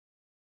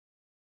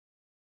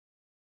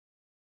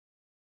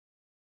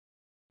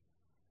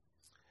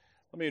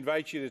Let me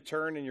invite you to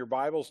turn in your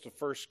Bibles to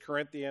 1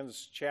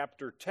 Corinthians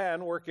chapter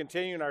 10. We're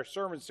continuing our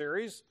sermon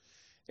series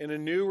in a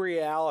new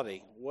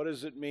reality. What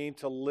does it mean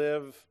to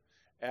live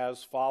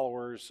as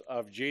followers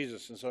of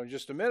Jesus? And so in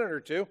just a minute or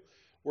two,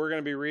 we're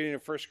going to be reading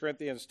in 1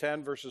 Corinthians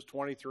 10, verses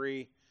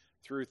 23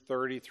 through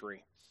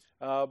 33.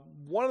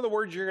 One of the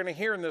words you're going to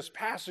hear in this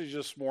passage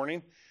this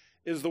morning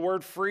is the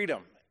word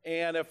freedom.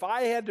 And if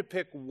I had to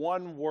pick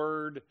one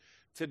word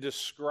to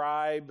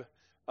describe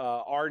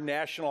our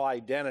national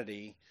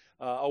identity,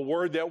 a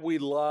word that we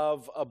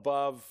love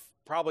above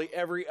probably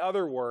every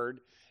other word,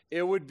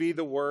 it would be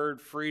the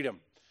word freedom.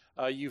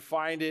 You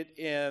find it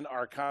in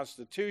our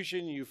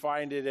Constitution. You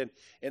find it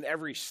in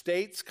every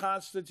state's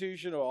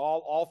Constitution.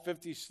 All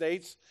 50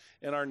 states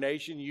in our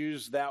nation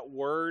use that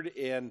word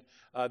in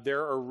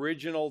their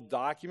original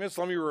documents.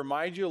 Let me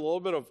remind you a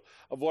little bit of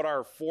what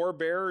our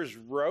forebears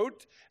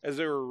wrote as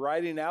they were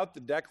writing out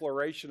the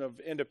Declaration of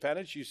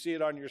Independence. You see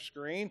it on your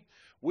screen.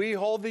 We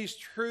hold these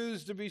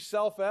truths to be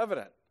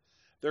self-evident.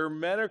 Their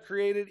men are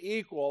created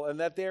equal, and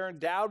that they are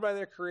endowed by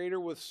their Creator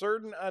with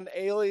certain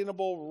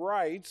unalienable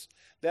rights,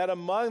 that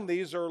among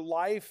these are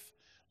life,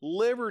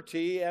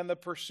 liberty, and the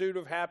pursuit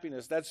of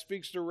happiness. That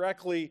speaks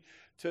directly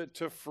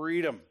to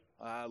freedom,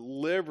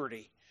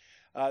 liberty.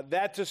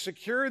 That to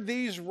secure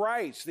these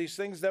rights, these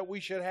things that we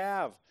should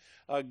have,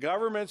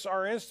 governments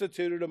are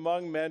instituted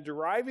among men,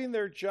 deriving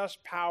their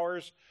just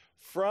powers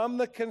from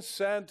the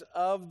consent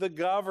of the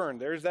governed.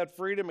 There's that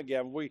freedom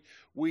again.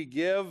 We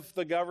give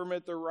the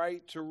government the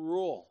right to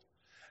rule.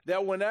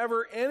 That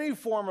whenever any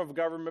form of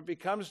government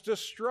becomes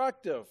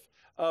destructive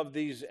of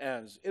these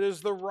ends, it is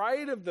the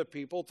right of the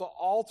people to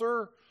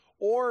alter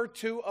or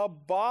to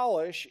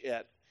abolish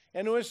it,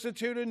 and to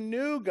institute a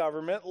new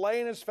government,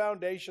 laying its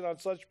foundation on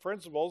such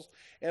principles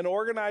and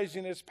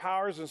organizing its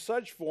powers in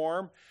such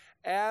form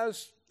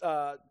as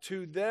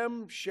to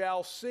them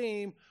shall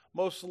seem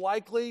most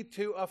likely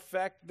to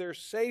affect their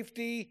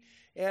safety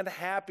and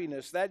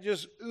happiness. That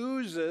just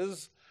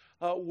oozes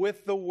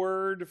with the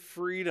word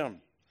freedom.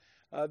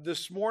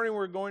 This morning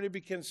we're going to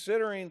be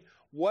considering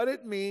what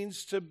it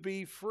means to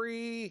be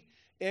free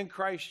in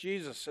Christ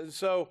Jesus. And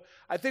so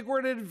I think we're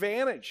at an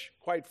advantage,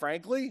 quite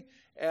frankly,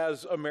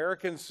 as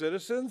American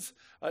citizens,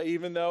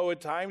 even though at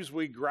times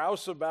we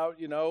grouse about,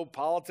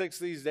 politics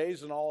these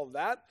days and all of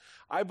that.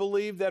 I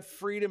believe that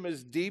freedom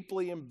is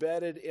deeply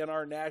embedded in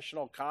our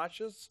national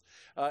conscience.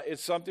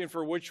 It's something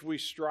for which we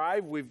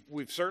strive.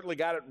 We've certainly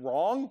got it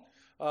wrong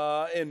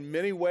in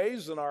many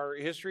ways in our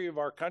history of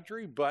our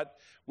country, but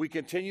we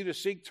continue to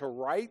seek to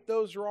right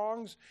those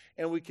wrongs,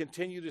 and we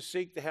continue to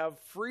seek to have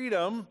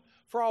freedom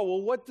for all.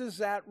 Well, what does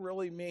that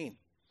really mean?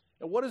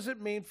 And what does it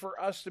mean for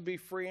us to be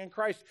free in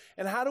Christ?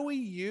 And how do we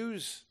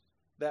use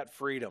that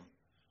freedom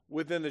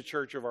within the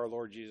church of our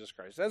Lord Jesus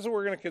Christ? That's what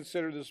we're going to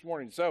consider this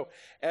morning. So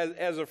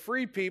as a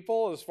free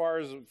people, as far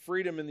as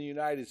freedom in the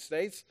United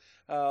States,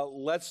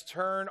 let's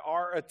turn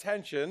our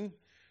attention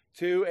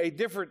to a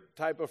different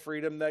type of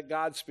freedom that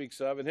God speaks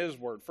of in His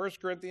Word. 1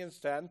 Corinthians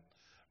 10,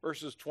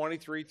 verses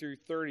 23 through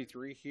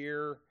 33,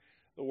 hear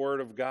the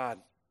Word of God.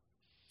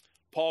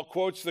 Paul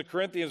quotes the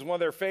Corinthians, one of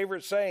their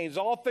favorite sayings,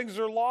 all things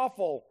are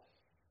lawful.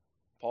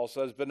 Paul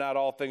says, but not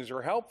all things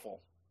are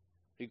helpful.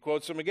 He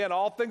quotes them again,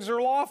 all things are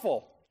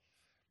lawful,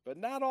 but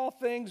not all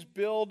things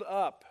build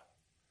up.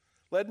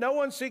 Let no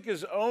one seek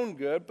his own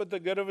good, but the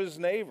good of his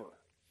neighbor.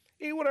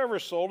 Eat whatever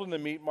is sold in the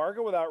meat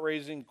market without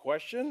raising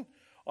question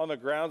on the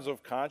grounds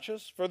of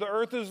conscience, for the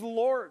earth is the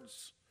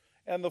Lord's,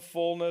 and the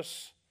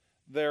fullness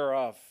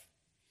thereof.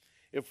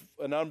 If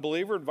an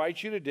unbeliever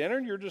invites you to dinner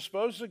and you're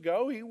disposed to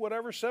go, eat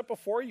whatever set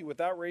before you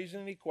without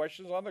raising any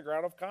questions on the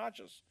ground of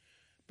conscience.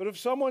 But if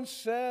someone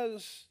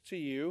says to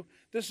you,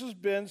 this has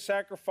been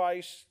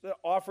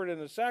offered in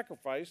a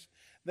sacrifice,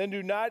 then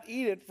do not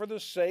eat it for the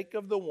sake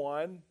of the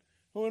one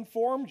who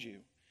informed you,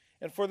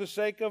 and for the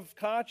sake of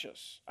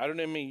conscience. I don't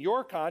even mean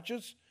your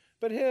conscience,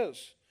 but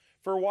his.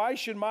 For why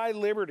should my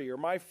liberty or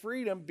my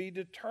freedom be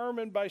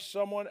determined by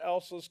someone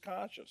else's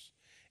conscience?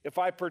 If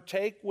I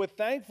partake with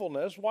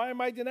thankfulness, why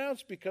am I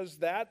denounced? Because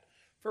that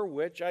for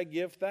which I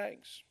give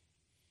thanks.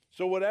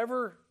 So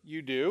whatever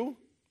you do,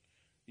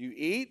 you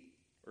eat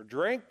or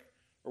drink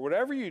or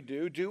whatever you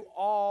do, do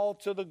all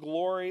to the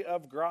glory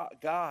of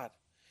God.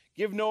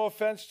 Give no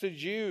offense to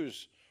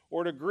Jews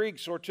or to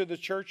Greeks or to the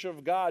church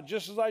of God,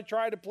 just as I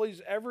try to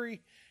please everyone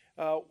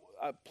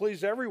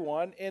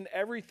in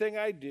everything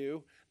I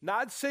do,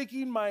 not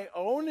seeking my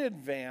own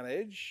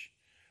advantage,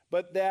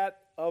 but that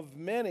of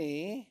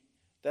many,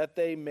 that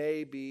they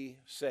may be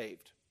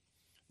saved.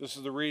 This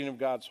is the reading of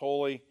God's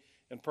holy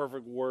and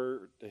perfect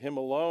word. To Him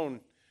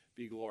alone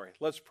be glory.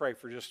 Let's pray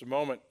for just a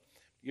moment.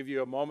 Give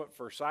you a moment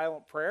for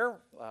silent prayer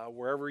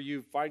wherever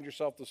you find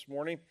yourself this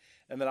morning,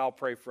 and then I'll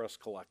pray for us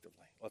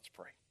collectively. Let's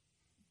pray.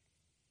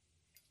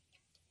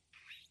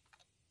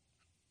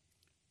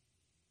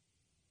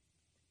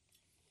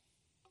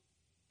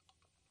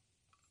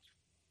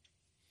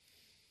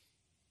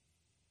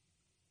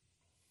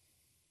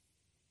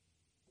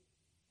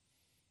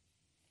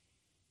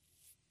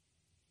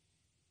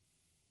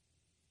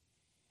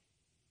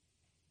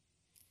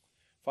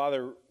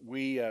 Father,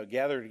 we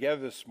gather together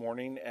this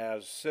morning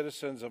as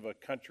citizens of a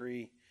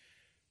country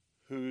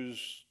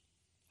whose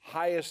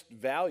highest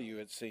value,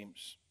 it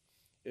seems,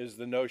 is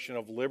the notion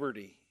of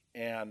liberty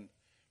and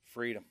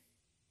freedom.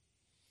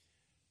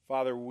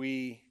 Father,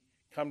 we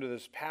come to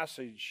this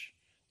passage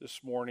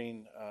this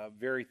morning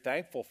very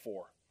thankful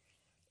for,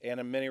 and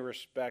in many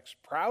respects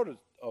proud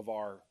of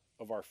our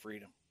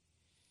freedom.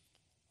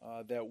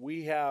 That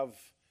we have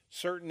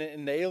certain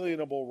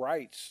inalienable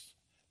rights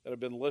that have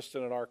been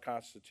listed in our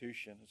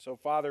Constitution. And so,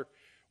 Father,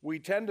 we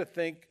tend to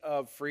think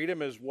of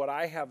freedom as what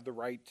I have the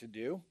right to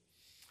do.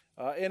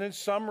 And in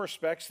some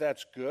respects,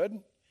 that's good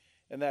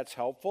and that's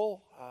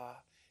helpful.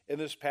 In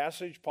this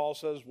passage, Paul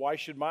says, why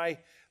should my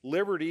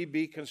liberty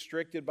be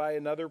constricted by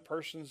another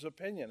person's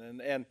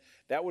opinion? And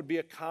that would be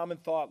a common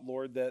thought,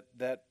 Lord,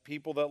 that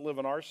people that live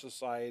in our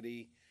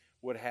society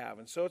would have.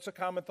 And so it's a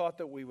common thought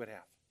that we would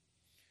have.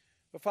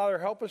 But Father,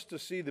 help us to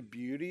see the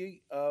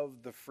beauty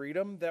of the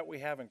freedom that we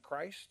have in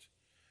Christ,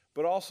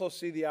 but also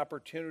see the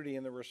opportunity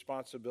and the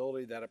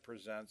responsibility that it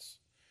presents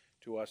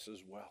to us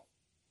as well.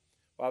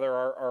 Father,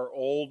 our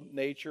old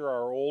nature,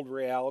 our old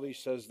reality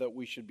says that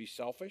we should be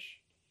selfish.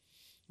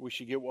 We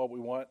should get what we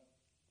want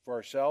for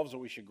ourselves, that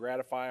we should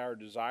gratify our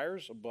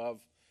desires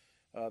above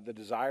the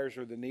desires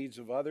or the needs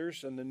of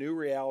others. And the new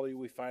reality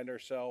we find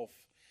ourselves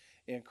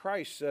in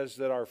Christ says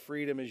that our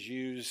freedom is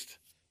used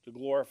to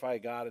glorify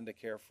God and to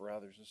care for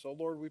others. And so,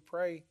 Lord, we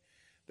pray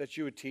that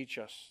you would teach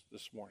us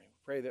this morning.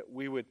 We pray that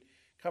we would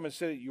come and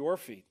sit at your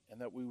feet and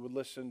that we would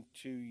listen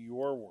to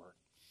your word.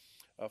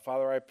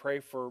 Father, I pray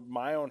for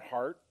my own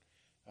heart,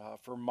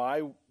 for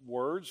my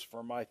words,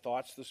 for my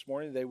thoughts this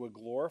morning, they would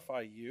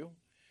glorify you,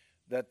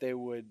 that they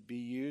would be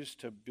used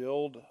to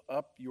build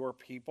up your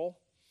people.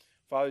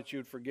 Father, that you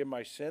would forgive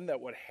my sin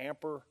that would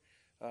hamper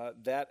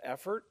that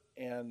effort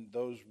and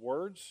those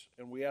words.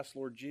 And we ask,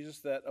 Lord Jesus,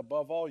 that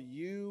above all,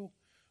 you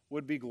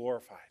would be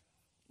glorified.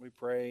 We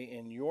pray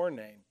in your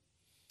name.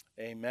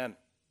 Amen.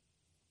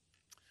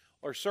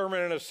 Our sermon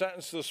in a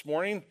sentence this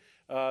morning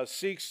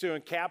seeks to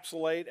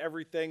encapsulate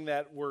everything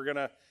that we're going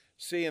to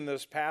see in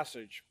this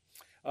passage.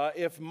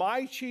 If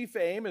my chief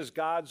aim is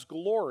God's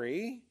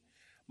glory,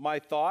 my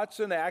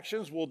thoughts and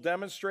actions will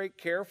demonstrate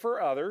care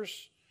for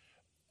others,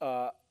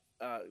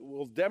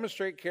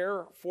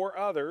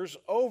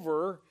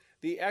 over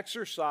the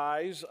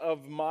exercise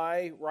of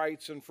my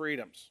rights and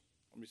freedoms.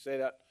 Let me say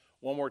that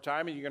one more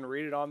time, and you're going to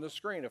read it on the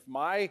screen. If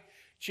my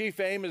chief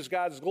aim is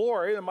God's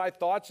glory, then my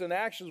thoughts and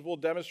actions will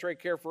demonstrate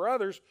care for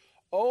others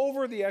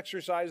over the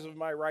exercise of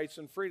my rights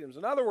and freedoms.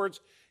 In other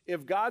words,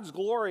 if God's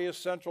glory is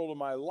central to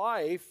my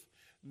life,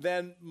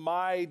 then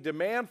my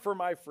demand for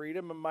my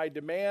freedom and my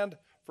demand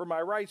for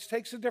my rights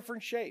takes a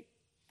different shape.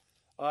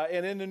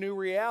 And in the new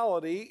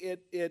reality,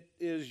 it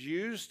is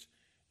used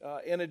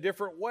in a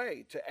different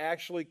way to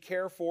actually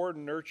care for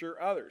and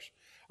nurture others.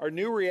 Our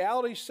new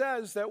reality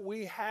says that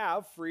we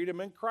have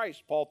freedom in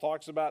Christ. Paul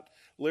talks about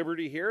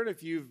liberty here, and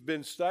if you've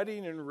been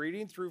studying and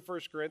reading through 1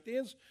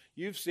 Corinthians,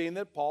 you've seen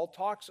that Paul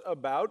talks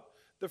about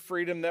the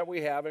freedom that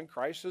we have in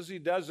Christ, as he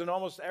does in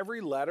almost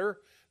every letter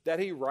that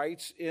he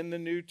writes in the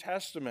New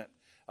Testament.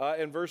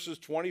 In verses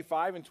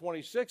 25 and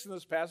 26 in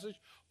this passage,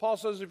 Paul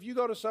says, if you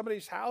go to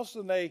somebody's house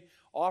and they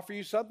offer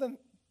you something,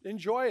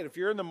 enjoy it. If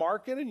you're in the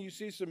market and you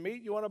see some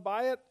meat, you want to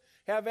buy it,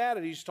 have at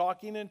it. He's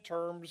talking in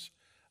terms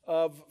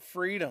of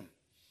freedom.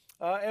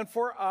 And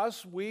for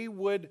us, we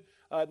would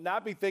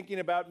not be thinking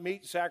about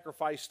meat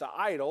sacrificed to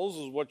idols,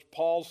 is what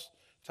Paul's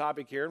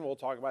topic here, and we'll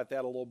talk about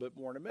that a little bit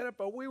more in a minute,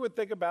 but we would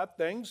think about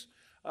things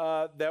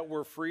that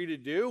we're free to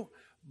do,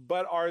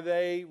 but are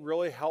they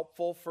really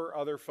helpful for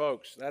other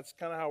folks? That's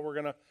kind of how we're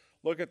going to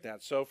look at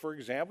that. So, for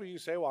example, you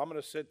say, well, I'm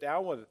going to sit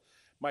down with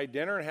my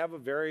dinner and have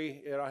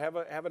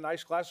a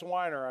nice glass of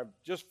wine, or I've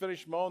just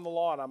finished mowing the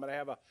lawn, I'm going to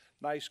have a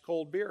nice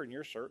cold beer, and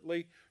you're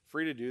certainly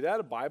free to do that.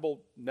 The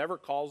Bible never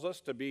calls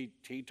us to be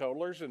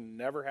teetotalers and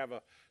never have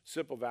a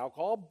sip of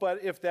alcohol,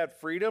 but if that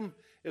freedom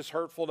is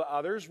hurtful to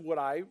others, would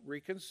I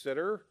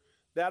reconsider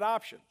that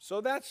option? So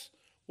that's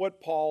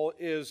what Paul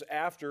is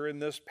after in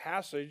this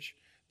passage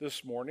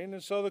this morning.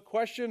 And so the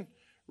question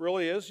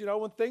really is,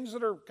 when things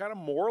that are kind of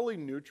morally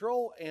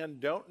neutral and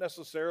don't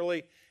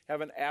necessarily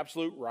have an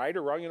absolute right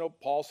or wrong,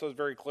 Paul says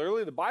very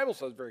clearly, the Bible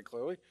says very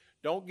clearly,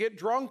 don't get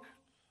drunk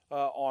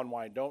on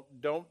wine.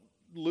 Don't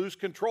lose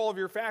control of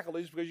your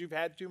faculties because you've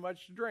had too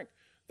much to drink.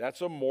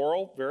 That's a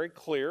moral, very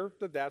clear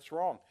that that's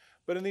wrong.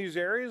 But in these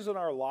areas in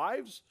our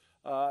lives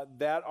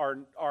that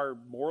are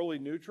morally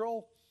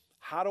neutral,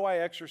 how do I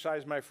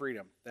exercise my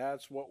freedom?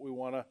 That's what we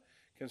want to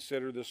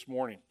consider this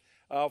morning.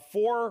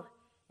 Four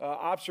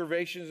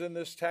observations in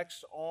this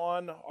text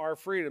on our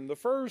freedom. The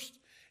first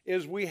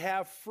is we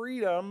have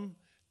freedom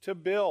to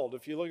build.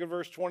 If you look at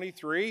verse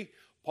 23,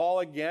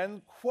 Paul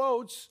again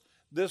quotes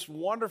this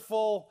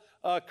wonderful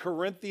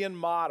Corinthian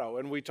motto,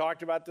 and we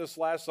talked about this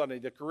last Sunday.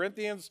 The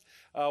Corinthians,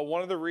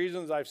 one of the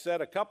reasons I've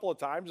said a couple of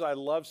times I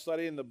love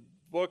studying the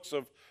books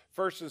of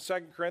 1st and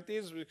 2nd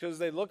Corinthians because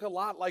they look a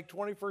lot like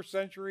 21st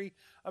century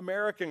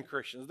American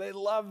Christians. They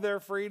love their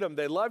freedom.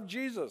 They love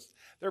Jesus.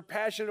 They're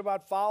passionate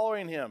about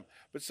following him.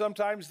 But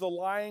sometimes the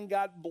line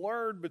got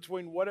blurred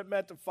between what it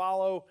meant to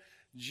follow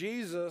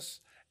Jesus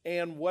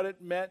and what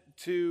it meant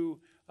to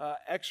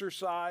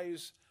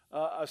exercise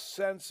a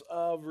sense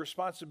of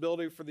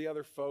responsibility for the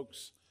other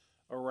folks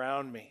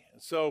around me.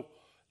 And so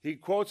he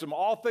quotes them,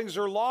 all things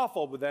are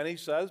lawful, but then he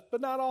says, but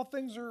not all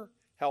things are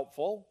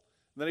helpful.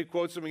 And then he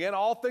quotes them again,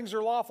 all things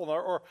are lawful,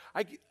 or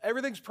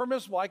everything's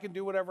permissible, I can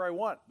do whatever I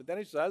want. But then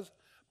he says,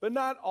 but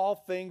not all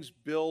things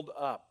build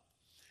up.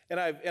 And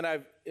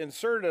I've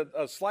inserted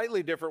a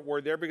slightly different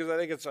word there because I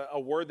think it's a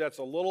word that's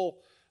a little,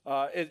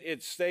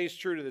 it stays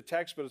true to the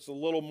text, but it's a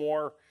little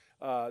more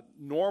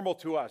normal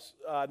to us.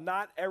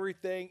 Not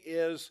everything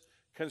is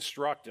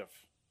constructive.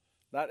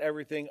 Not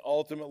everything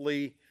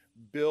ultimately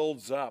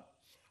builds up.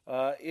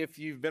 If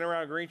you've been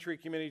around Green Tree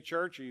Community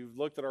Church or you've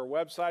looked at our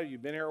website, or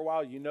you've been here a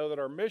while, you know that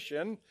our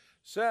mission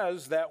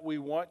says that we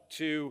want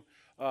to,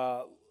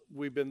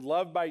 we've been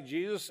loved by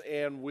Jesus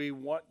and we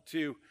want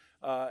to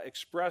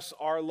express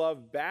our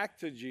love back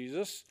to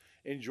Jesus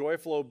in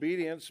joyful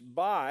obedience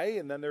by,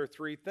 and then there are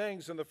three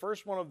things, and the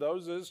first one of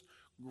those is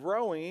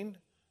growing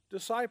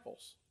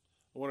disciples.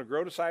 We want to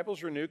grow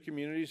disciples, renew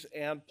communities,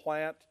 and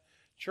plant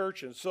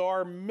churches. So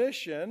our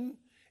mission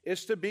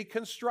is to be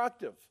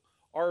constructive.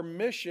 Our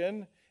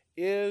mission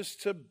is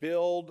to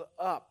build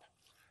up.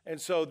 And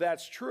so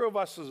that's true of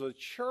us as a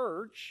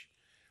church.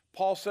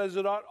 Paul says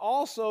it ought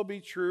also be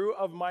true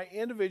of my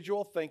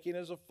individual thinking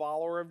as a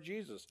follower of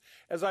Jesus.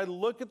 As I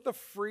look at the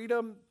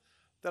freedom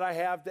that I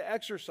have to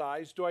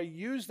exercise, do I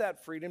use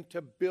that freedom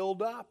to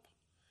build up,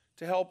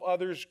 to help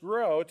others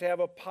grow, to have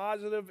a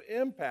positive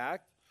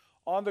impact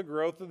on the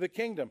growth of the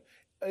kingdom?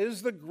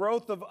 Is the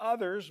growth of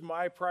others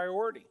my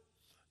priority?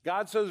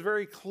 God says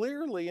very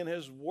clearly in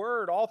his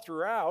word all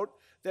throughout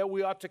that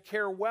we ought to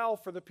care well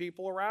for the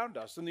people around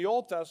us. In the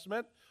Old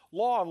Testament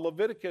law, in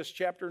Leviticus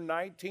chapter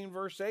 19,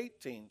 verse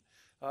 18,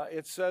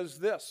 it says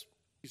this.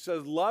 He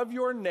says, love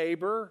your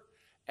neighbor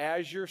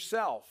as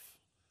yourself.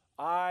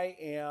 I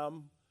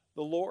am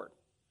the Lord.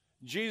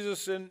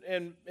 Jesus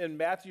in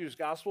Matthew's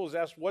gospel is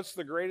asked, what's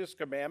the greatest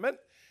commandment?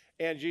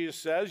 And Jesus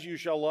says, you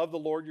shall love the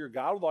Lord your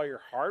God with all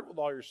your heart, with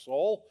all your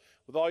soul,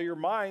 with all your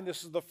mind.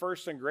 This is the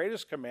first and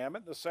greatest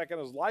commandment. The second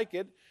is like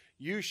it.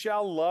 You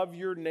shall love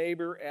your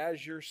neighbor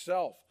as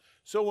yourself.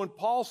 So when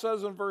Paul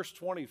says in verse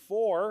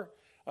 24,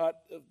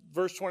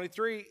 verse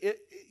 23,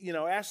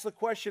 asks the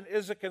question,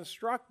 is it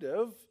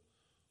constructive?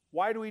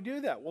 Why do we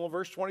do that? Well, in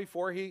verse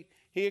 24, he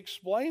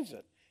explains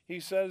it. He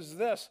says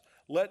this,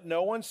 let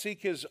no one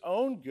seek his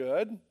own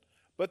good,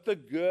 but the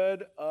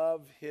good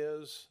of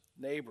his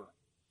neighbor.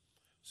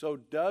 So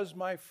does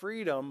my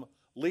freedom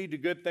lead to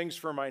good things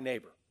for my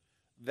neighbor?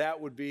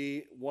 That would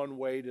be one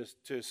way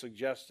to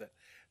suggest it.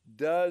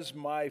 Does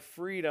my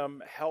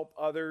freedom help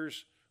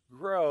others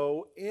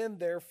grow in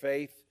their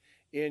faith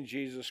in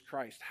Jesus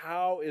Christ?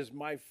 How is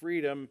my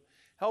freedom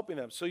helping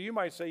them? So you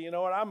might say, you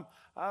know what,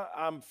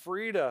 I'm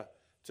free to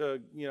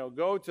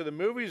go to the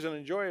movies and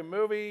enjoy a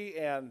movie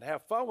and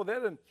have fun with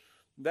it, and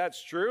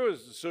that's true,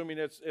 assuming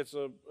it's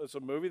a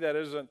movie that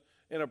isn't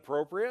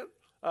inappropriate.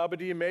 But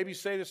do you maybe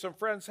say to some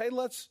friends, hey,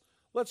 let's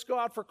go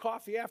out for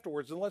coffee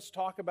afterwards and let's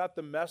talk about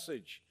the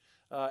message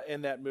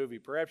in that movie?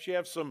 Perhaps you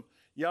have some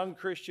young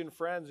Christian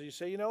friends and you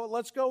say, you know what,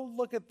 let's go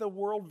look at the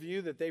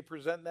worldview that they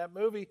present in that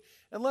movie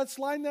and let's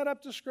line that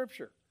up to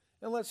Scripture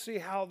and let's see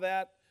how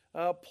that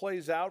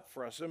plays out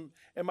for us.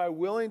 Am I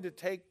willing to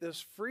take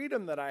this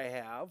freedom that I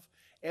have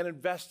and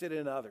invest it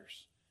in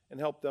others and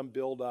help them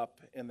build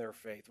up in their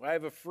faith? I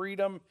have a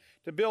freedom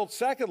to build.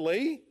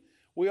 Secondly,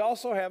 we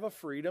also have a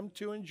freedom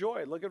to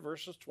enjoy. Look at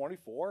verses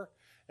 25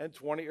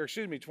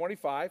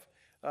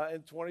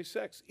 and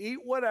 26. Eat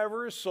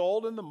whatever is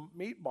sold in the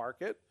meat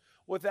market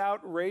without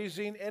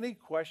raising any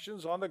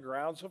questions on the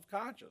grounds of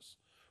conscience.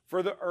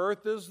 For the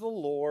earth is the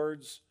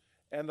Lord's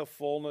and the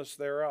fullness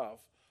thereof.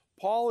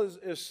 Paul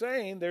is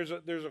saying there's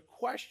a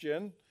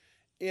question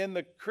in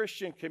the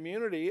Christian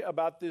community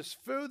about this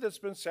food that's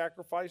been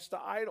sacrificed to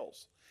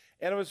idols.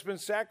 And if it's been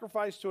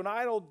sacrificed to an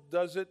idol,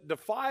 does it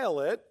defile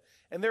it?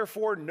 And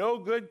therefore, no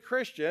good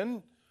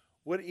Christian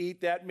would eat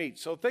that meat.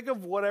 So think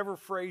of whatever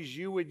phrase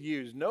you would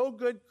use. No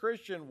good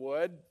Christian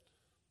would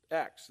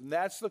X. And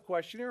that's the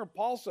question here. And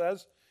Paul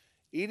says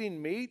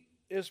eating meat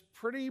is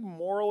pretty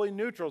morally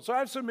neutral. So I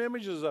have some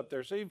images up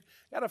there. So you've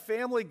got a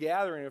family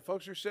gathering and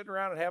folks are sitting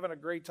around and having a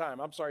great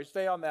time. I'm sorry,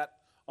 stay on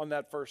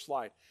that first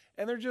slide.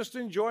 And they're just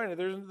enjoying it.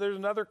 There's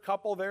another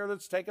couple there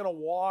that's taking a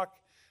walk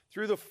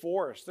through the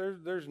forest.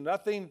 There's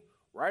nothing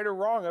right or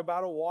wrong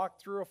about a walk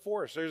through a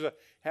forest. There's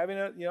having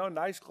a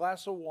nice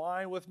glass of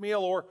wine with meal,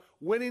 or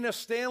winning a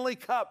Stanley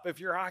Cup if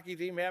your hockey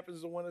team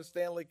happens to win a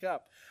Stanley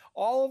Cup.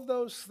 All of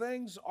those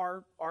things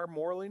are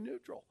morally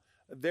neutral.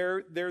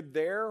 They're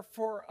there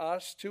for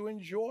us to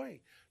enjoy.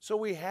 So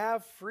we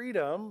have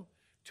freedom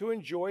to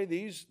enjoy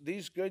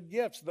these good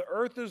gifts. The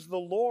earth is the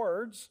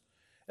Lord's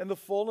and the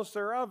fullness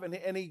thereof,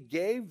 and he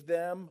gave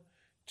them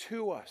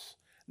to us.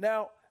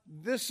 Now,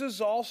 this is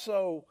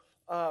also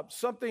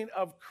something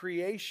of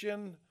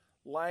creation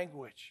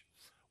language.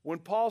 When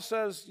Paul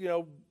says,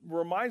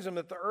 reminds them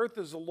that the earth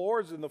is the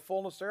Lord's and the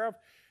fullness thereof,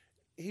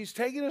 he's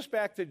taking us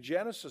back to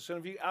Genesis.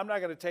 And I'm not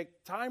going to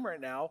take time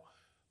right now,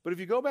 but if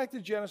you go back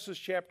to Genesis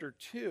chapter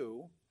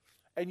 2,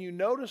 and you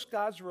notice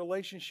God's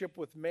relationship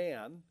with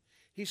man,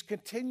 he's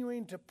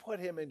continuing to put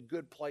him in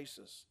good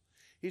places.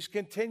 He's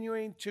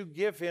continuing to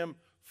give him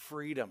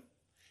freedom.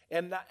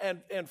 And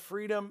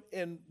freedom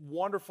in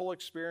wonderful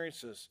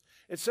experiences.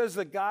 It says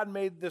that God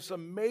made this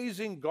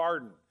amazing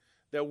garden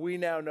that we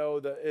now know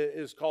that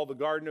is called the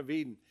Garden of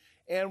Eden.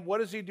 And what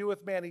does he do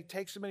with man? He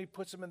takes him and he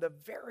puts him in the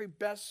very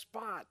best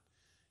spot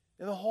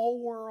in the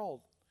whole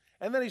world.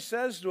 And then he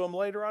says to him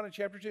later on in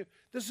chapter 2,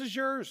 this is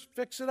yours,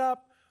 fix it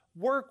up,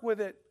 work with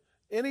it.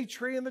 Any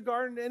tree in the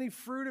garden, any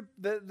fruit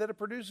that it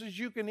produces,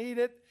 you can eat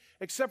it,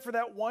 except for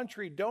that one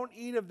tree. Don't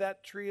eat of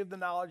that tree of the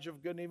knowledge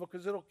of good and evil,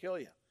 because it'll kill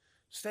you.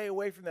 Stay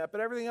away from that.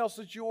 But everything else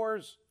is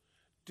yours.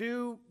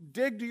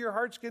 Dig to your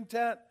heart's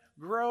content.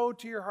 Grow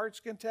to your heart's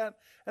content.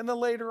 And then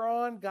later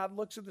on, God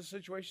looks at the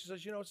situation and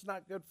says, it's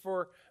not good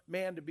for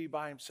man to be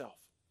by himself.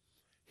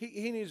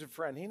 He needs a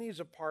friend. He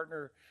needs a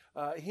partner.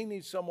 He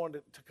needs someone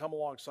to come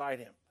alongside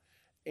him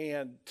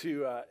and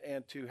to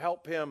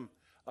help him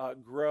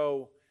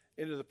grow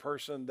into the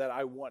person that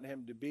I want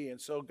him to be. And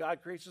so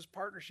God creates this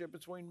partnership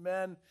between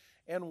men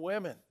and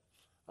women.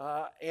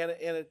 And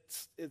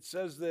it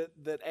says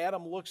that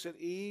Adam looks at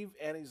Eve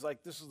and he's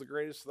like, this is the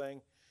greatest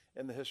thing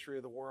in the history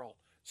of the world.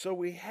 So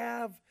we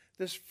have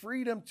this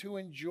freedom to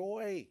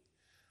enjoy.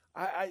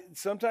 I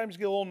sometimes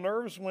get a little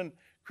nervous when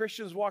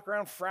Christians walk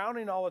around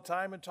frowning all the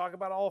time and talk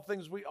about all the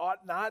things we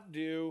ought not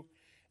do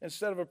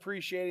instead of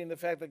appreciating the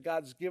fact that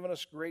God's given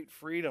us great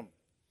freedom.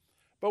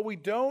 But we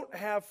don't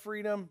have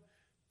freedom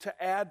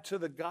to add to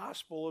the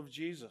gospel of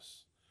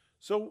Jesus.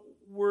 So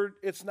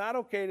it's not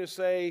okay to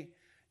say,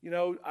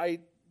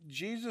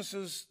 Jesus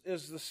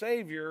is the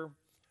Savior,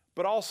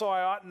 but also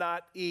I ought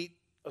not eat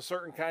a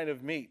certain kind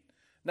of meat.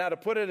 Now, to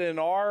put it in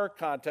our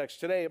context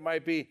today, it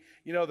might be,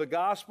 the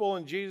gospel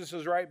and Jesus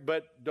is right,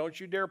 but don't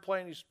you dare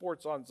play any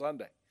sports on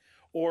Sunday.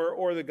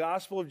 Or the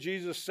gospel of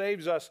Jesus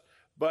saves us,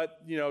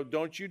 but,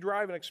 don't you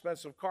drive an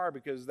expensive car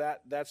because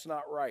that's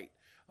not right.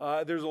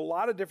 There's a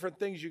lot of different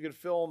things you could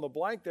fill in the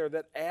blank there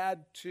that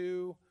add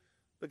to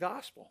the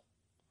gospel.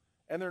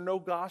 And they're no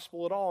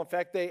gospel at all. In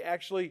fact, they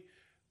actually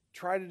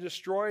try to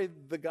destroy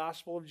the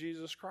gospel of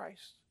Jesus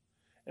Christ.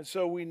 And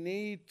so we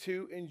need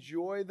to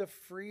enjoy the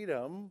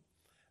freedom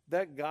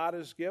that God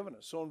has given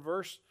us. So in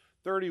verse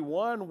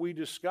 31, we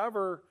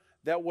discover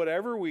that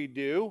whatever we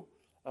do,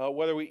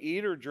 whether we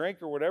eat or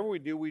drink or whatever we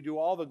do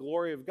all the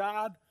glory of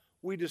God.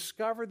 We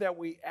discover that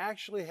we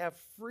actually have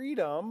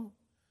freedom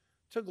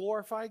to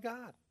glorify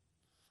God.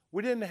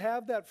 We didn't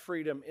have that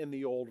freedom in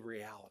the old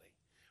reality.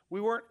 We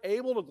weren't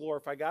able to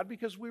glorify God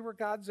because we were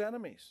God's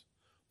enemies.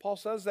 Paul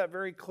says that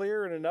very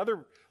clear in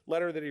another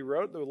letter that he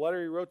wrote, the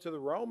letter he wrote to the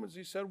Romans.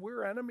 He said,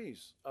 we're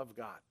enemies of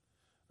God.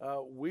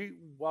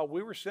 While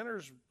we were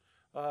sinners,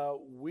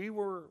 we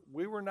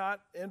were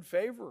not in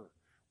favor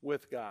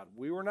with God.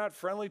 We were not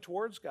friendly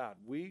towards God.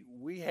 We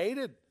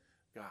hated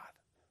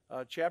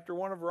God. Chapter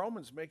 1 of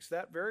Romans makes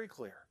that very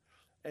clear.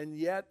 And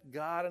yet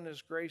God in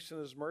his grace and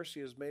his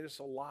mercy has made us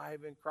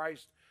alive in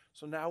Christ.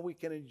 So now we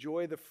can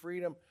enjoy the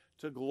freedom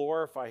to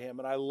glorify him.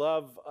 And I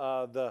love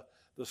the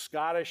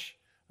Scottish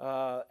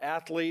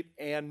athlete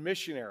and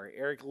missionary,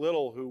 Eric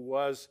Liddell, who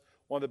was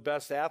one of the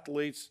best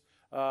athletes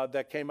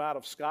that came out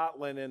of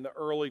Scotland in the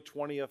early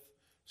 20th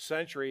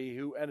century,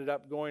 who ended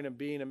up going and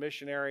being a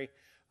missionary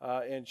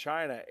in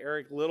China.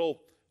 Eric Liddell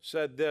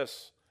said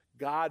this: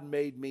 God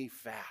made me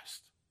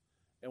fast,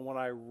 and when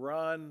I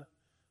run,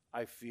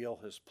 I feel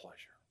his pleasure.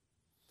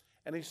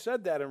 And he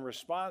said that in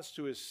response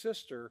to his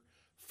sister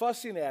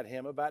fussing at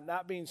him about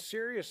not being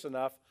serious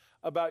enough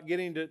about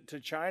getting to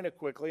China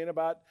quickly and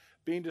about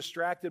being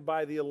distracted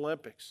by the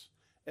Olympics.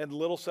 And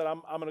Liddell said,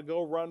 I'm going to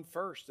go run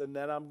first, and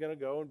then I'm going to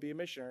go and be a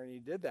missionary. And he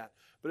did that.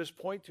 But his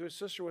point to his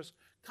sister was,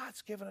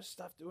 God's given us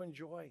stuff to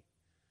enjoy.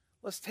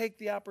 Let's take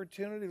the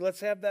opportunity. Let's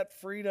have that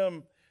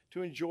freedom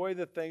to enjoy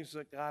the things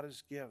that God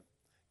has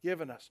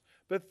given us.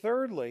 But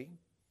thirdly,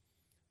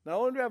 not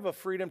only do we have a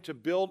freedom to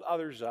build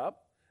others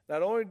up,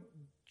 not only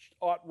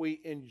ought we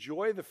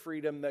enjoy the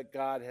freedom that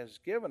God has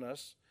given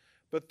us,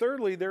 but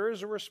thirdly, there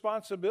is a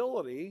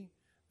responsibility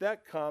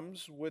that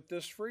comes with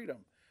this freedom.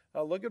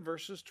 Look at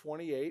verses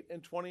 28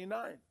 and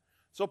 29.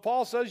 So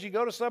Paul says you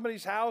go to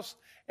somebody's house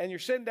and you're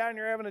sitting down,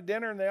 you're having a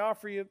dinner, and they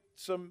offer you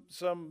some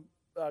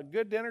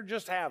good dinner.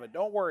 Just have it.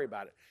 Don't worry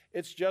about it.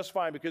 It's just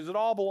fine because it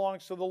all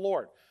belongs to the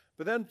Lord.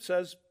 But then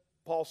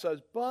Paul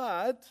says,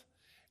 but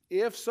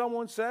if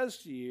someone says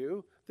to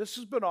you, this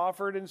has been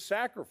offered in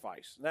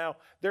sacrifice. Now,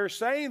 they're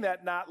saying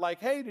that not like,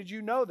 hey, did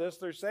you know this?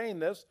 They're saying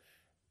this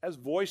as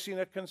voicing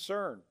a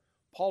concern.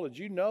 Paul, did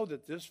you know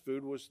that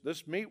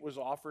this meat was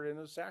offered in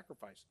a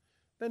sacrifice?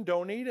 Then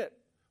don't eat it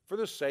for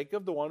the sake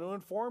of the one who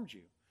informed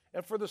you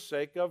and for the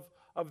sake of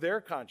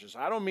their conscience.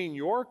 I don't mean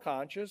your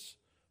conscience,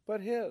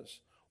 but his.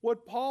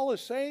 What Paul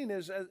is saying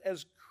is,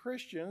 as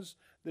Christians,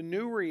 the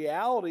new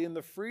reality and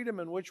the freedom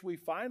in which we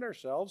find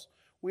ourselves,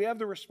 we have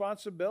the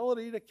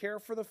responsibility to care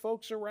for the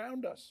folks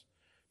around us,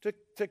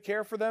 to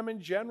care for them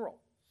in general,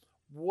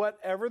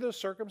 whatever the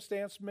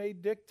circumstance may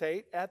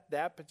dictate at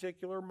that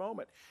particular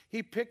moment.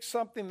 He picks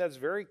something that's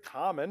very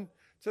common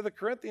to the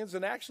Corinthians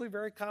and actually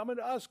very common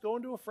to us,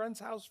 going to a friend's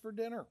house for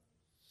dinner.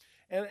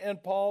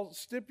 And Paul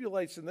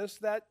stipulates in this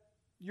that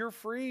you're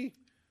free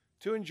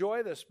to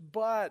enjoy this,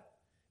 but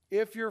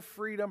if your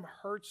freedom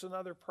hurts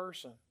another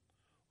person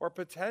or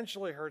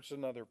potentially hurts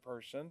another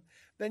person,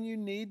 then you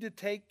need to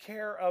take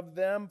care of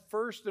them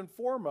first and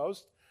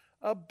foremost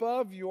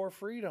above your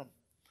freedom.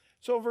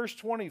 So verse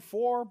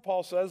 24,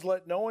 Paul says,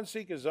 let no one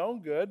seek his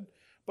own good,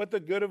 but the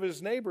good of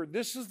his neighbor.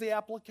 This is the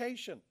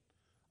application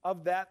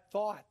of that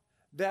thought,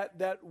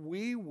 that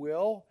we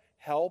will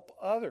help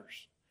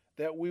others,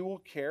 that we will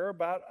care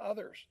about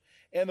others.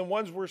 And the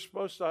ones we're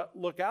supposed to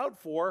look out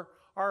for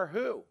are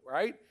who,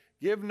 right?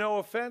 Give no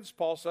offense,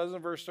 Paul says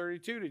in verse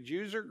 32, to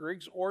Jews or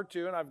Greeks or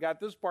to, and I've got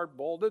this part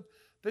bolded,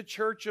 the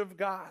church of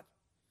God.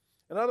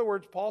 In other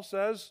words, Paul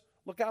says,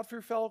 look out for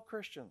your fellow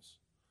Christians.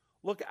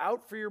 Look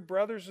out for your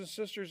brothers and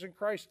sisters in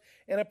Christ.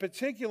 And in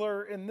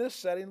particular, in this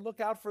setting, look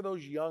out for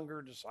those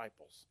younger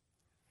disciples.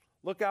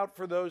 Look out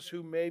for those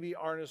who maybe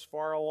aren't as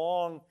far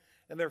along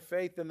in their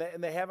faith and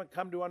they haven't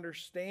come to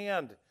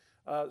understand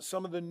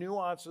some of the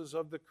nuances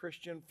of the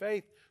Christian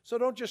faith. So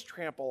don't just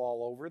trample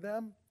all over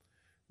them.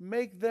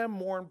 Make them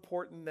more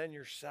important than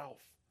yourself.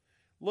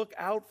 Look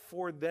out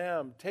for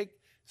them.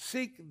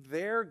 Seek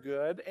their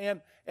good.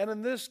 And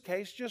in this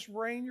case, just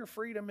rein your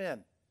freedom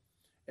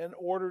in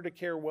order to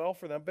care well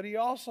for them. But he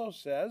also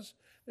says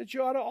that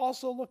you ought to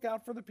also look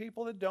out for the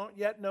people that don't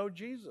yet know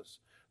Jesus.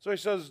 So he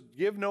says,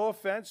 give no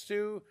offense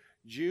to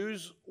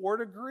Jews or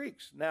to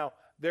Greeks. Now,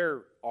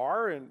 there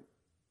were and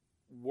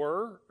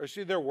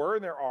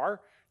there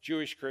are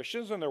Jewish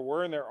Christians, and there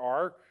were and there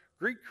are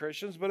Greek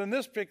Christians. But in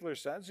this particular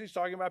sense, he's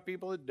talking about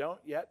people that don't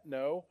yet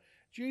know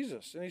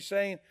Jesus. And he's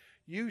saying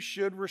you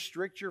should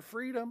restrict your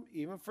freedom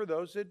even for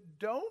those that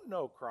don't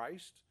know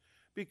Christ,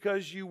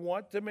 because you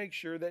want to make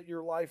sure that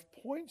your life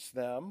points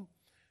them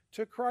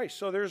to Christ.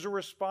 So there's a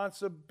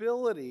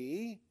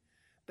responsibility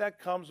that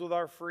comes with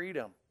our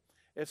freedom.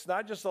 It's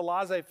not just a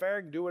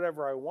laissez-faire, do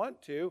whatever I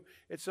want to.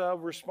 It's a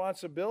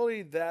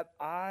responsibility that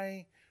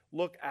I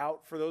look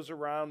out for those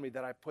around me,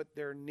 that I put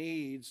their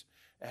needs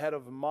ahead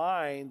of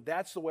mine.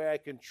 That's the way I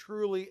can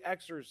truly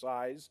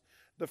exercise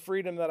the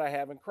freedom that I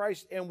have in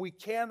Christ. And we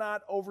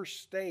cannot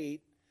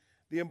overstate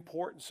the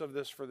importance of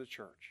this for the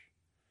church.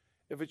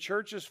 If a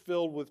church is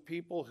filled with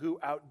people who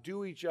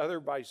outdo each other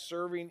by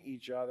serving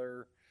each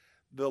other,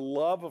 the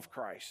love of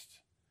Christ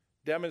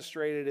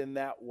demonstrated in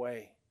that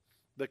way,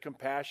 the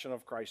compassion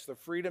of Christ, the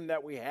freedom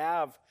that we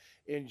have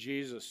in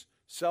Jesus,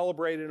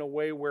 celebrate in a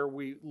way where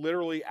we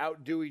literally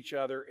outdo each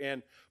other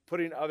and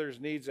putting others'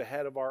 needs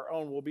ahead of our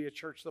own, will be a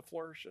church that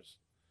flourishes.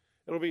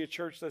 It'll be a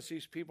church that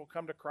sees people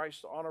come to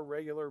Christ on a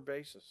regular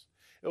basis.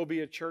 It will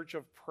be a church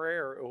of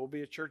prayer. It will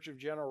be a church of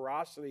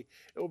generosity.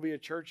 It will be a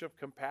church of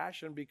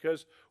compassion,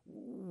 because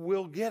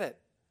we'll get it.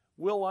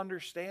 We'll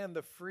understand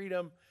the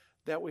freedom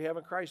that we have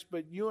in Christ.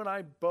 But you and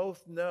I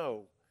both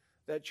know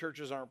that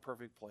churches aren't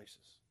perfect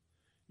places.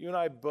 You and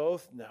I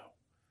both know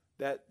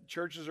that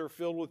churches are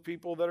filled with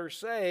people that are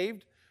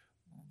saved,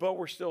 but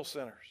we're still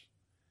sinners.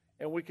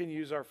 And we can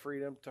use our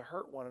freedom to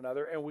hurt one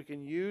another, and we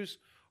can use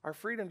our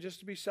freedom just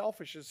to be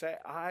selfish and say,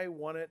 I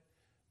want it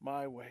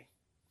my way.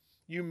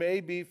 You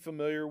may be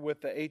familiar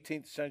with the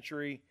 18th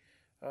century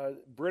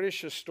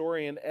British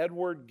historian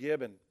Edward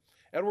Gibbon.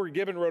 Edward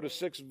Gibbon wrote a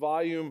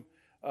 6-volume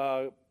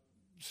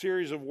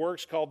series of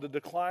works called The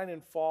Decline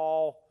and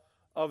Fall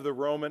of the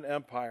Roman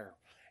Empire.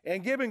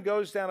 And Gibbon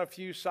goes down a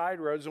few side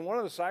roads, and one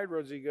of the side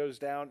roads he goes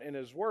down in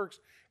his works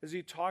is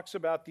he talks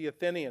about the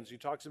Athenians. He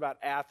talks about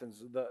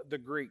Athens, the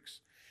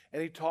Greeks.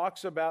 And he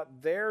talks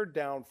about their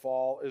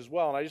downfall as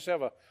well. And I just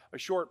have a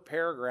short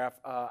paragraph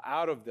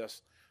out of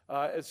this.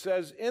 It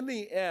says, in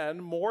the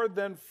end, more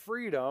than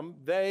freedom,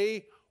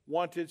 they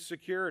wanted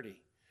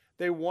security.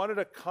 They wanted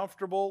a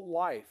comfortable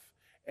life,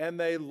 and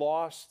they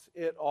lost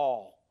it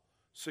all.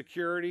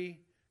 Security,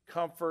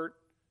 comfort,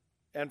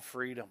 and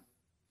freedom.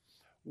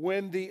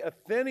 When the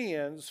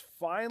Athenians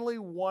finally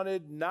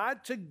wanted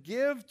not to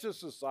give to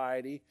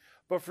society,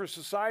 but for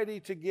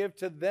society to give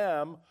to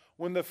them,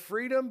 when the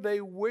freedom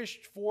they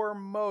wished for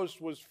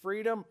most was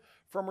freedom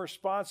from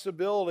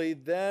responsibility,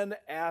 then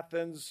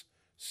Athens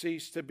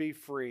ceased to be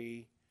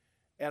free,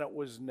 and it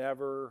was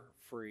never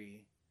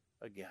free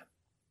again.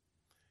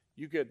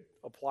 You could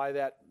apply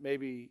that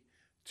maybe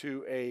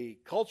to a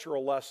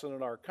cultural lesson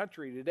in our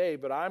country today,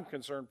 but I'm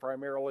concerned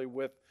primarily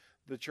with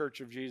the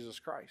Church of Jesus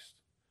Christ.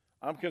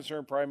 I'm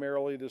concerned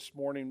primarily this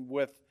morning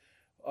with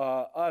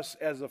us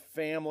as a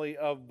family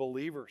of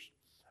believers.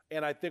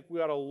 And I think we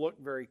ought to look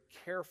very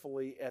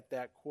carefully at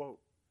that quote.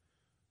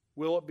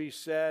 Will it be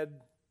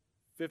said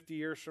 50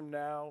 years from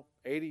now,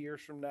 80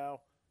 years from now,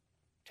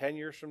 10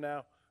 years from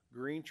now,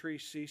 Green Tree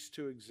ceased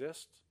to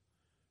exist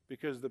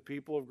because the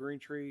people of Green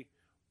Tree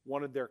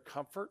wanted their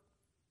comfort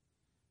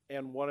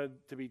and wanted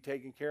to be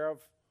taken care of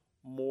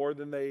more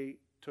than they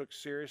took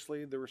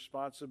seriously the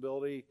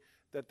responsibility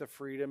that the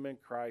freedom in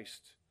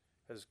Christ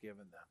has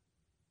given them.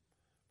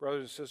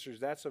 Brothers and sisters,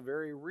 that's a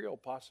very real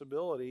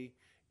possibility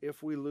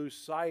if we lose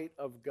sight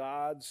of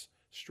God's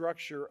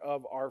structure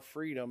of our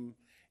freedom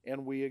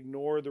and we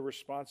ignore the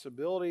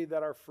responsibility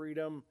that our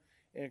freedom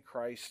in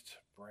Christ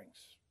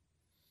brings.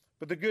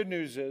 But the good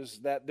news is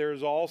that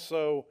there's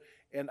also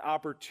an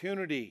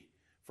opportunity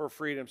for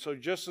freedom. So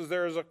just as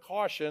there is a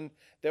caution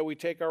that we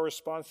take our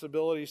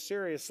responsibility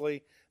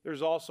seriously,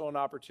 there's also an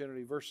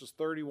opportunity. Verses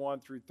 31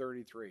 through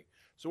 33.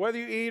 So whether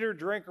you eat or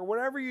drink or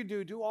whatever you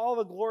do all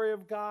the glory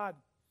of God.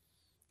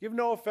 Give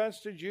no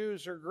offense to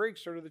Jews or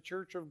Greeks or to the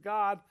church of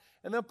God.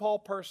 And then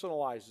Paul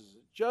personalizes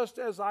it. Just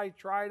as I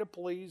try to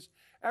please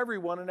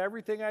everyone in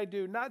everything I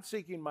do, not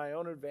seeking my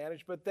own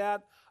advantage, but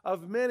that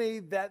of many,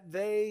 that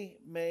they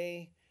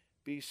may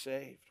be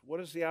saved. What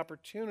is the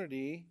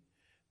opportunity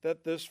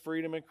that this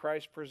freedom in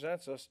Christ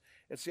presents us?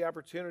 It's the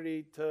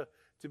opportunity to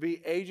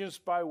be agents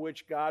by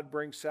which God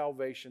brings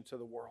salvation to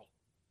the world.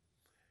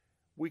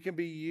 We can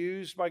be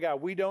used by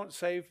God. We don't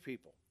save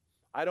people.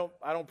 I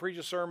don't preach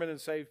a sermon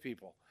and save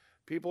people.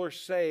 People are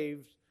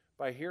saved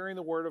by hearing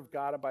the word of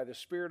God and by the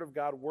Spirit of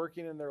God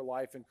working in their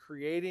life and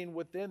creating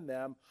within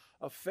them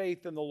a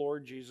faith in the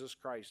Lord Jesus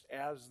Christ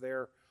as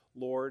their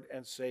Lord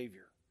and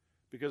Savior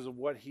because of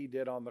what He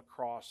did on the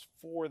cross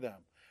for them.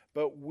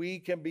 But we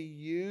can be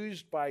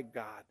used by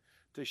God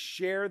to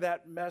share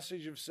that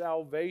message of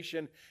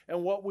salvation.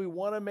 And what we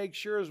want to make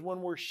sure is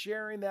when we're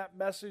sharing that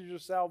message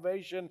of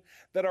salvation,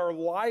 that our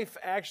life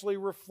actually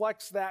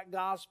reflects that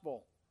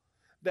gospel.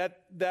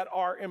 That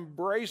our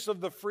embrace of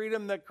the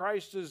freedom that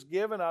Christ has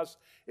given us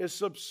is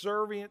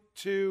subservient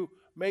to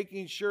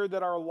making sure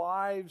that our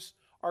lives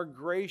are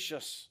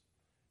gracious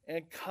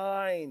and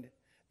kind,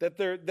 that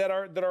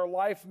our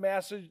life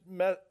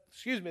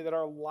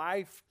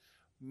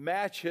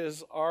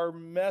matches our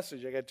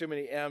message. I got too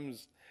many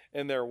M's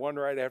in there, one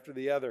right after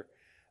the other.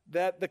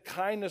 That the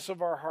kindness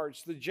of our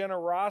hearts, the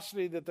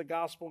generosity that the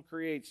gospel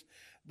creates,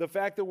 the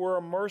fact that we're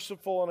a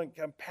merciful and a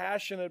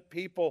compassionate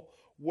people,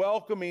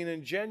 welcoming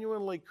and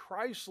genuinely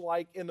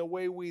Christ-like in the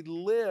way we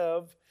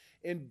live,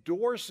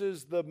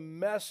 endorses the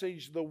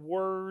message, the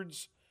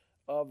words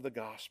of the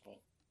gospel.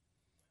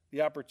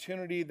 The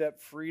opportunity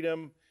that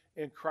freedom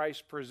in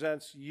Christ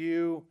presents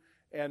you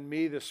and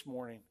me this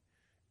morning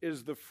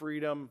is the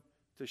freedom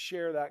to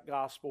share that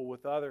gospel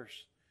with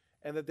others,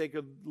 and that they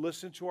could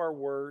listen to our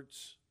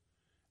words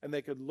and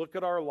they could look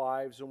at our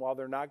lives, and while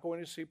they're not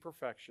going to see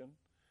perfection,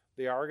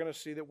 they are going to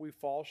see that we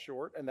fall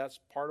short, and that's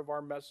part of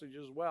our message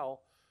as well.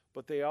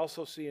 But they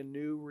also see a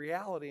new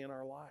reality in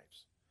our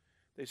lives.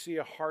 They see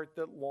a heart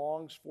that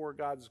longs for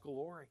God's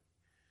glory.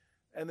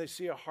 And they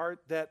see a heart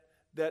that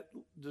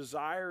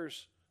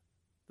desires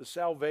the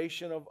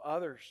salvation of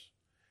others.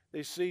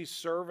 They see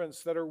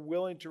servants that are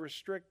willing to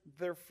restrict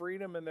their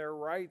freedom and their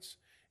rights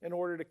in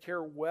order to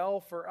care well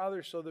for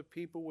others so that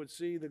people would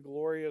see the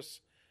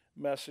glorious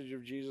message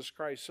of Jesus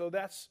Christ. So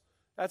that's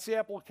the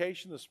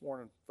application this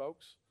morning,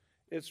 folks.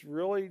 It's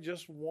really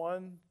just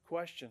one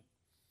question.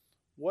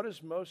 What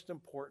is most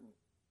important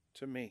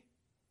to me?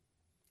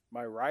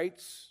 My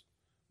rights,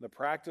 the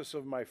practice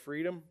of my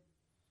freedom,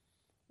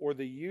 or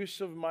the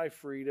use of my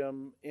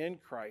freedom in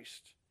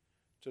Christ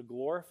to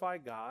glorify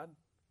God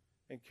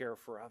and care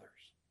for others?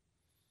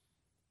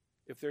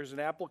 If there's an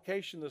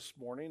application this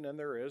morning, and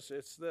there is,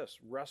 it's this: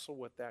 wrestle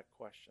with that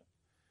question.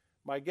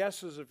 My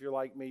guess is if you're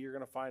like me, you're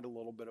going to find a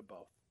little bit of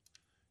both.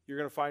 You're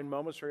going to find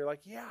moments where you're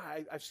like, yeah,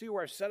 I see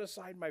where I set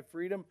aside my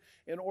freedom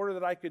in order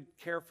that I could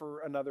care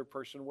for another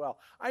person well.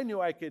 I knew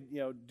I could,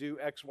 do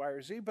X, Y,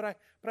 or Z, but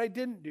I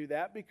didn't do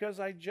that because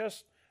I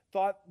just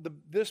thought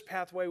this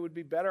pathway would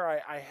be better.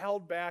 I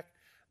held back,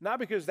 not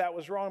because that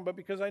was wrong, but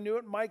because I knew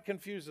it might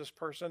confuse this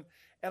person,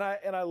 and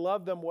I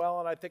love them well,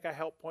 and I think I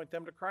helped point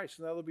them to Christ.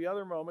 And there'll be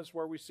other moments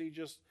where we see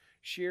just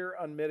sheer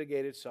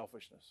unmitigated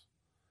selfishness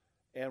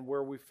and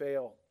where we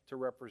fail to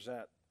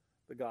represent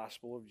the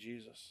gospel of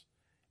Jesus.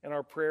 And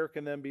our prayer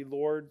can then be,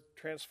 Lord,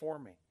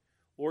 transform me.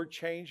 Lord,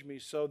 change me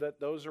so that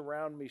those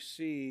around me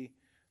see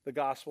the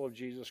gospel of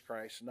Jesus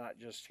Christ, not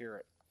just hear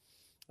it.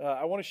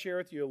 I want to share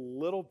with you a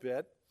little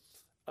bit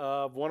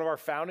of one of our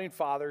founding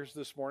fathers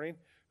this morning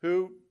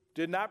who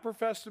did not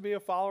profess to be a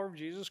follower of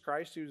Jesus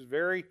Christ. He was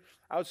very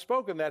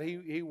outspoken that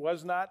he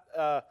was not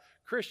a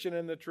Christian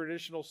in the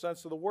traditional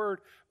sense of the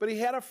word, but he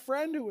had a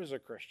friend who was a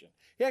Christian.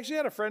 He actually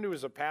had a friend who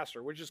was a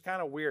pastor, which is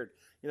kind of weird,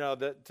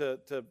 that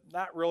to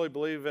not really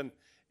believe in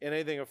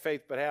anything of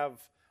faith, but have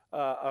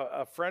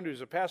a friend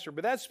who's a pastor.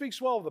 But that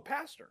speaks well of the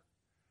pastor,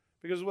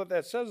 because what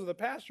that says of the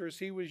pastor is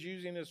he was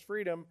using his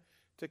freedom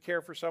to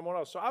care for someone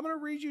else. So I'm going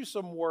to read you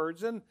some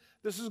words, and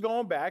this is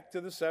going back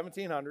to the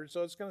 1700s,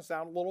 so it's going to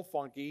sound a little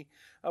funky,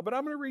 but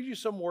I'm going to read you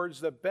some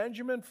words that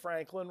Benjamin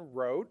Franklin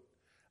wrote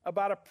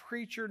about a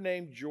preacher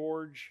named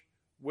George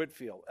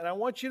Whitefield. And I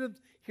want you to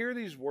hear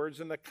these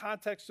words in the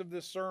context of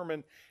this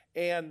sermon,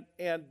 and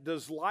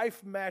does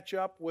life match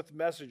up with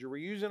message? Are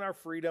we using our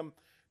freedom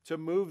to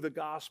move the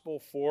gospel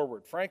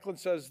forward? Franklin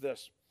says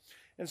this: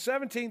 in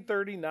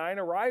 1739,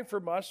 arrived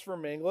from us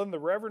from England the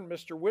Reverend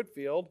Mr.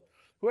 Whitefield,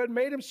 who had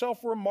made himself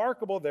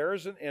remarkable there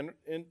as an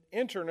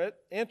itinerant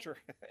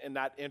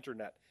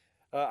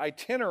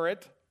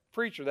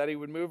preacher, that he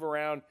would move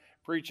around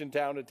preaching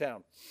town to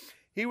town.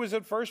 He was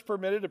at first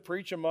permitted to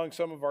preach among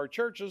some of our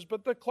churches,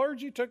 but the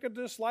clergy took a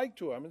dislike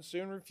to him and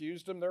soon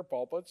refused him their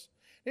pulpits.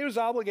 He was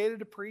obligated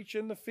to preach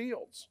in the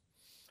fields.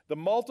 The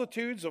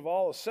multitudes of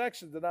all the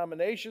sects and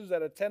denominations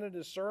that attended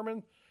his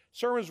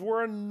sermons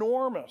were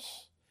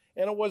enormous,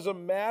 and it was a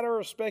matter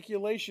of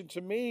speculation to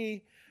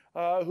me,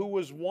 who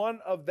was one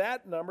of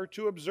that number,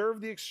 to observe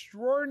the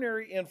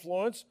extraordinary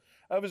influence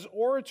of his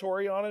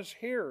oratory on his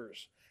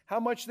hearers, how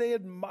much they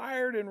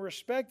admired and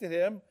respected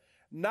him,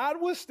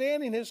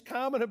 notwithstanding his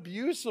common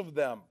abuse of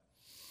them,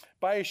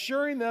 by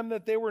assuring them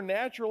that they were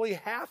naturally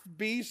half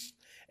beasts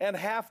and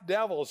half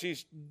devils.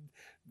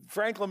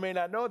 Franklin may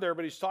not know there,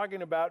 but he's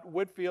talking about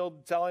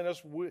Whitefield telling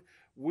us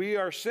we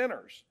are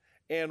sinners,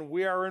 and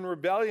we are in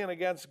rebellion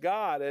against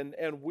God,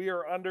 and we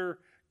are under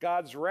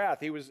God's wrath.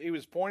 He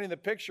was pointing the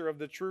picture of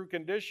the true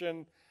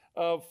condition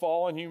of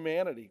fallen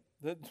humanity.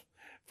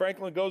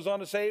 Franklin goes on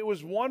to say, it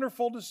was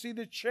wonderful to see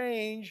the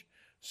change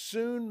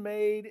soon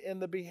made in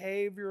the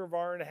behavior of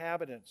our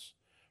inhabitants,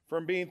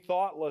 from being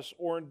thoughtless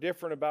or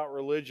indifferent about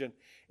religion.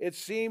 It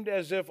seemed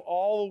as if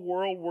all the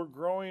world were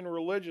growing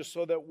religious,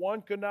 so that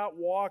one could not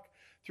walk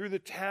through the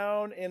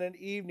town in an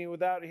evening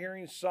without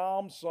hearing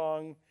psalms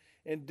sung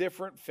in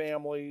different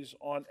families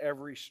on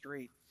every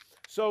street.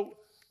 So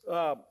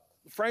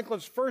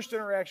Franklin's first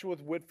interaction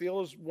with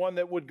Whitefield is one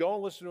that would go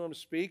and listen to him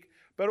speak,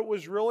 but it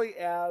was really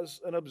as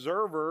an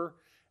observer,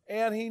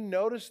 and he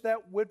noticed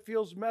that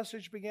Whitefield's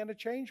message began to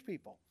change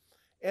people.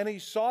 And he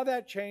saw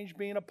that change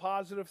being a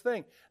positive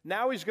thing.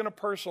 Now he's going to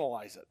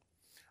personalize it.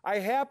 I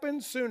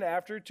happened soon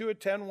after to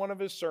attend one of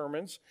his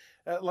sermons.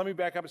 Let me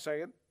back up a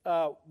second.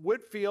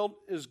 Whitefield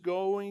is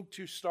going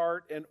to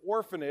start an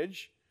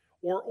orphanage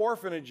or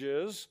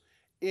orphanages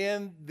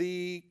in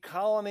the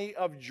colony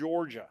of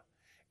Georgia.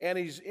 And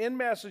he's in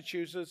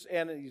Massachusetts,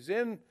 and he's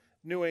in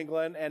New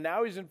England, and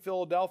now he's in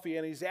Philadelphia,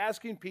 and he's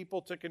asking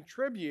people to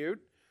contribute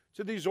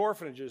to these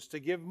orphanages, to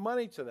give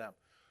money to them.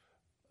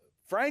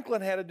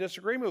 Franklin had a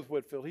disagreement with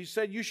Whitefield. He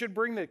said, you should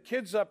bring the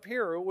kids up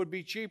here, it would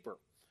be cheaper.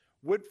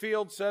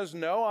 Whitefield says,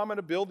 no, I'm going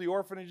to build the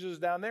orphanages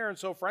down there. And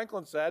so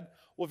Franklin said,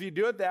 well, if you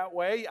do it that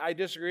way, I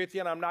disagree with you,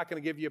 and I'm not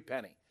going to give you a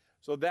penny.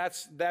 So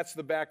that's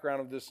the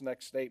background of this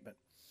next statement.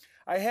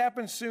 I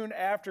happened soon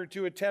after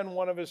to attend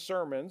one of his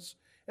sermons,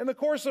 in the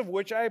course of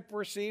which I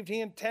perceived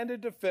he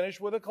intended to finish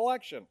with a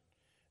collection.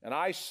 And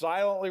I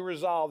silently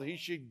resolved he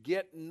should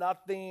get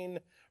nothing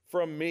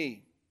from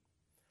me.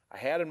 I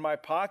had in my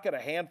pocket a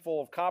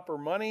handful of copper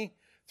money,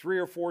 3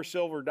 or 4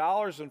 silver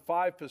dollars, and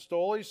 5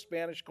 pistoles,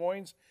 Spanish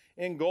coins,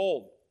 in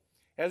gold.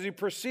 As he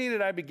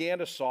proceeded, I began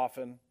to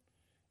soften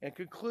and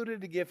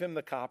concluded to give him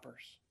the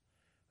coppers.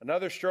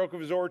 Another stroke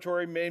of his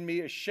oratory made me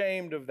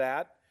ashamed of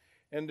that,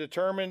 and I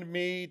determined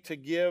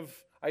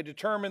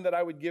that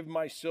I would give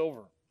my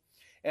silver.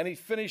 And he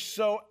finished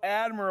so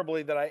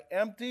admirably that I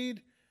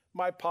emptied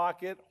my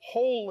pocket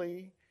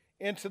wholly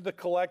into the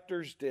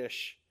collector's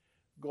dish,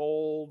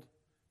 gold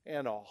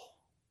and all.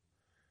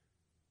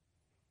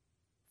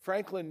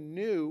 Franklin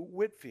knew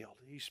Whitefield.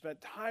 He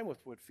spent time with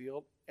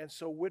Whitefield, and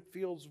so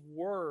Whitefield's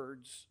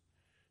words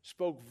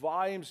spoke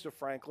volumes to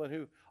Franklin,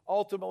 who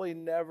ultimately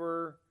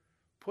never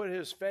put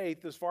his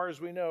faith, as far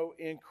as we know,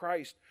 in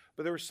Christ.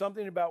 But there was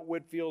something about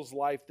Whitefield's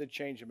life that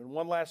changed him. And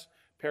one last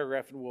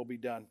paragraph and we'll be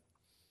done.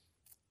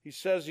 He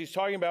says he's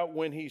talking about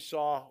when he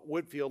saw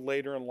Whitefield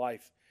later in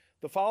life.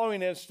 The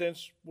following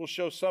instance will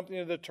show something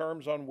of the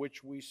terms on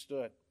which we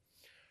stood.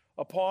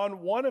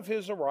 Upon one of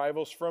his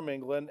arrivals from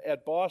England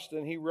at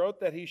Boston, he wrote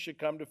that he should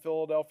come to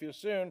Philadelphia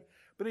soon,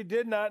 but he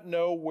did not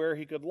know where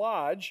he could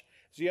lodge,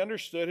 as he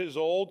understood his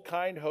old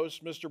kind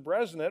host, Mr.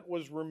 Bresnett,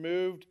 was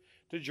removed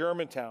to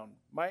Germantown.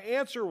 My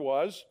answer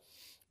was,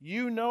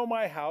 you know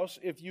my house.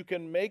 If you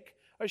can make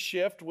a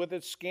shift with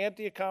its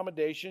scanty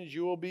accommodations,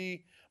 you will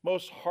be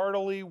most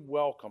heartily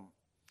welcome.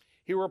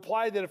 He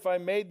replied that if I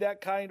made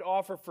that kind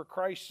offer for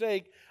Christ's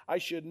sake, I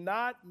should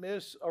not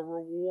miss a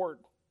reward.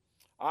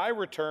 I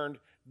returned,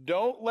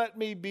 don't let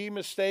me be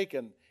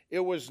mistaken.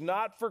 It was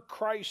not for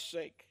Christ's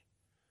sake,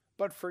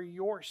 but for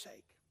your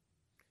sake.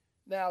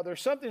 Now,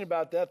 there's something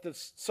about that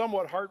that's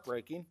somewhat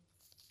heartbreaking,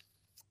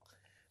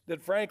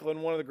 that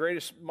Franklin, one of the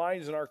greatest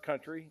minds in our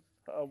country,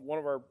 one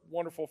of our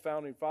wonderful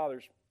founding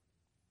fathers,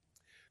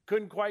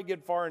 couldn't quite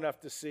get far enough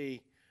to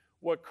see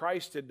what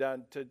Christ had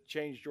done to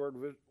change George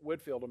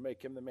Whitefield and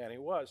make him the man he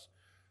was.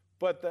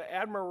 But the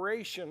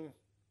admiration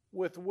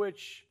with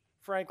which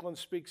Franklin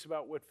speaks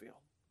about Whitefield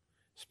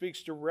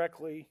speaks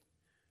directly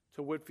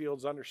to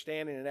Whitefield's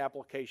understanding and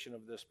application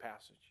of this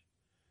passage.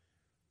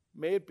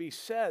 May it be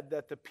said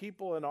that the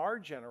people in our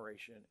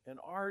generation, in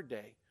our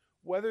day,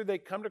 whether they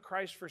come to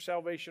Christ for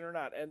salvation or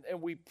not,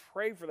 and we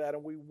pray for that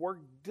and we work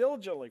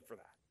diligently for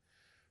that,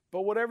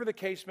 but whatever the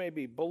case may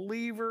be,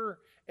 believer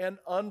and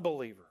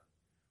unbeliever,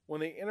 when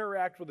they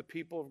interact with the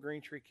people of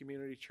Green Tree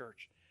Community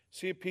Church,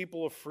 see a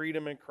people of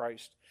freedom in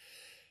Christ,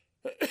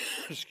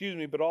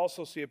 but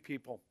also see a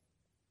people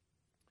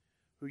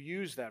who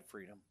use that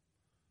freedom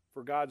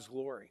for God's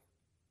glory,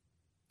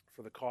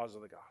 for the cause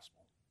of the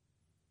gospel.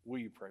 Will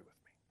you pray with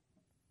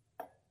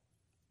me?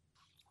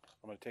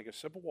 I'm going to take a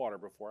sip of water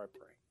before I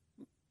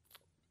pray.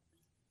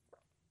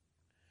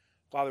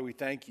 Father, we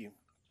thank you.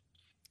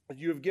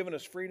 You have given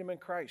us freedom in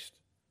Christ.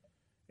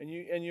 And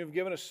you've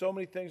given us so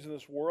many things in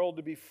this world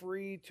to be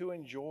free to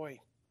enjoy.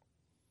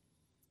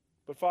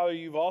 But Father,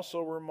 you've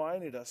also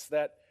reminded us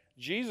that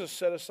Jesus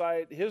set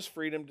aside his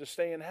freedom to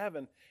stay in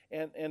heaven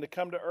and to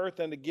come to earth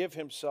and to give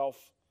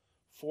himself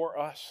for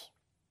us.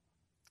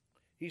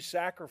 He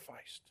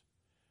sacrificed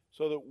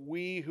so that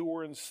we who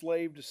were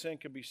enslaved to sin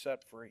could be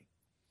set free.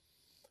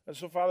 And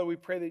so, Father, we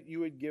pray that you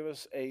would give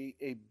us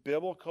a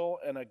biblical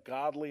and a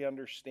godly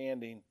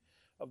understanding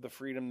of the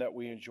freedom that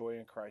we enjoy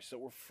in Christ, that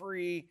we're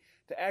free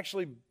to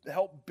actually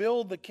help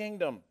build the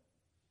kingdom,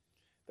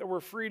 that we're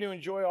free to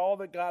enjoy all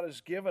that God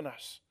has given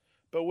us.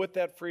 But with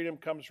that freedom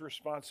comes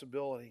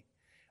responsibility,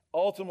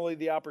 ultimately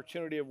the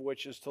opportunity of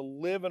which is to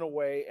live in a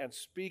way and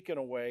speak in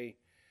a way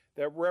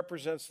that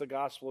represents the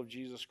gospel of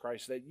Jesus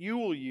Christ, that you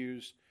will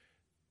use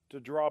to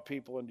draw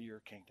people into your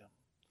kingdom.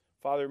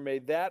 Father, may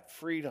that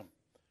freedom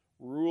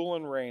rule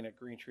and reign at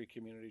Green Tree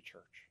Community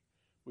Church.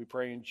 We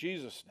pray in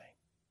Jesus'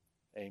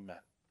 name. Amen.